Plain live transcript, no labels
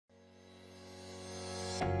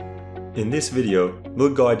In this video,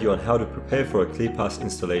 we'll guide you on how to prepare for a ClearPass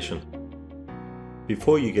installation.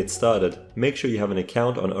 Before you get started, make sure you have an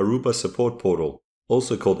account on Aruba Support Portal,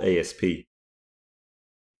 also called ASP.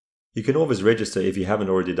 You can always register if you haven't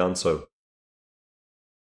already done so.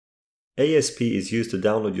 ASP is used to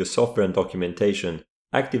download your software and documentation,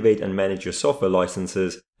 activate and manage your software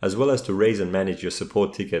licenses, as well as to raise and manage your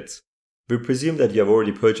support tickets. We presume that you have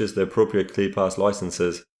already purchased the appropriate ClearPass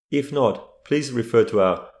licenses. If not, please refer to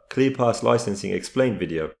our ClearPass Licensing Explained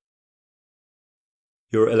video.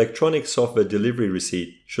 Your electronic software delivery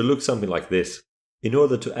receipt should look something like this. In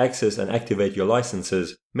order to access and activate your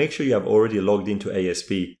licenses, make sure you have already logged into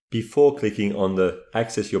ASP before clicking on the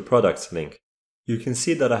Access Your Products link. You can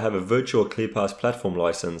see that I have a virtual ClearPass platform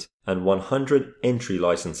license and 100 entry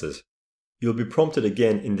licenses. You'll be prompted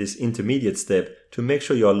again in this intermediate step to make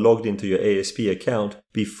sure you are logged into your ASP account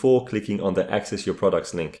before clicking on the Access Your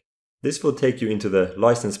Products link. This will take you into the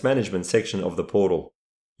License Management section of the portal.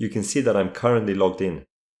 You can see that I'm currently logged in.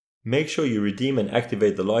 Make sure you redeem and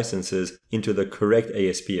activate the licenses into the correct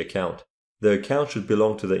ASP account. The account should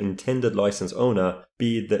belong to the intended license owner,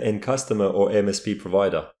 be it the end customer or MSP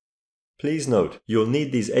provider. Please note, you'll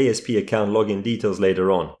need these ASP account login details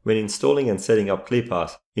later on when installing and setting up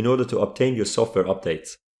ClearPass in order to obtain your software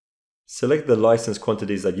updates. Select the license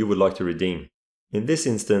quantities that you would like to redeem. In this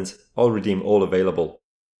instance, I'll redeem all available.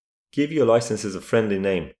 Give your licenses a friendly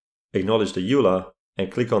name, acknowledge the EULA,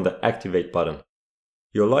 and click on the Activate button.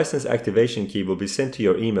 Your license activation key will be sent to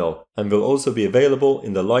your email and will also be available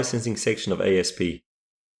in the licensing section of ASP.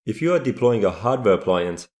 If you are deploying a hardware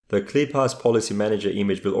appliance, the ClearPass Policy Manager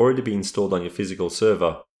image will already be installed on your physical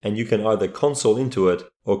server, and you can either console into it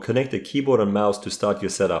or connect a keyboard and mouse to start your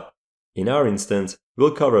setup. In our instance,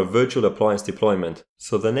 we'll cover a virtual appliance deployment,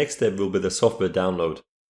 so the next step will be the software download.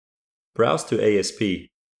 Browse to ASP.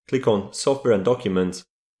 Click on Software and Documents,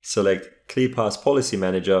 select ClearPass Policy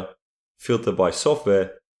Manager, filter by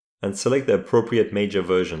software, and select the appropriate major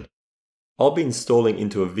version. I'll be installing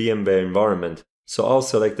into a VMware environment, so I'll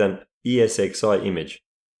select an ESXi image.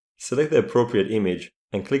 Select the appropriate image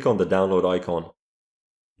and click on the download icon.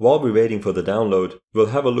 While we're waiting for the download, we'll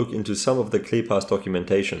have a look into some of the ClearPass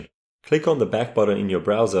documentation. Click on the back button in your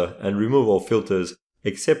browser and remove all filters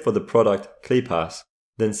except for the product ClearPass,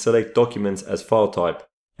 then select Documents as file type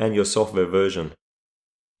and your software version.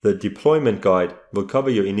 The deployment guide will cover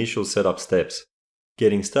your initial setup steps.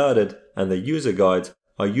 Getting started and the user guides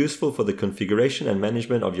are useful for the configuration and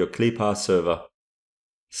management of your ClearPass server.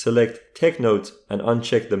 Select Tech Notes and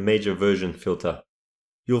uncheck the Major Version filter.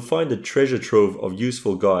 You'll find a treasure trove of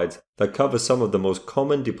useful guides that cover some of the most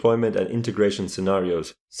common deployment and integration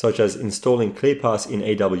scenarios, such as installing ClearPass in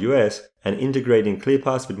AWS and integrating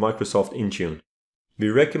ClearPass with Microsoft Intune. We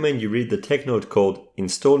recommend you read the tech note called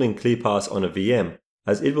Installing ClearPass on a VM,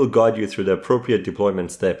 as it will guide you through the appropriate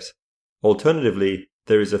deployment steps. Alternatively,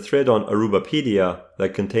 there is a thread on Arubapedia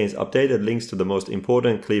that contains updated links to the most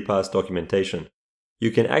important ClearPass documentation. You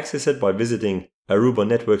can access it by visiting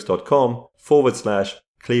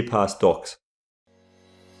arubanetworks.com/ClearPass docs.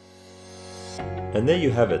 And there you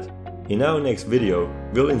have it. In our next video,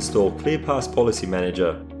 we'll install ClearPass Policy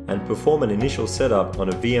Manager and perform an initial setup on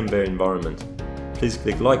a VMware environment. Please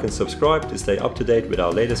click like and subscribe to stay up to date with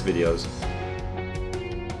our latest videos.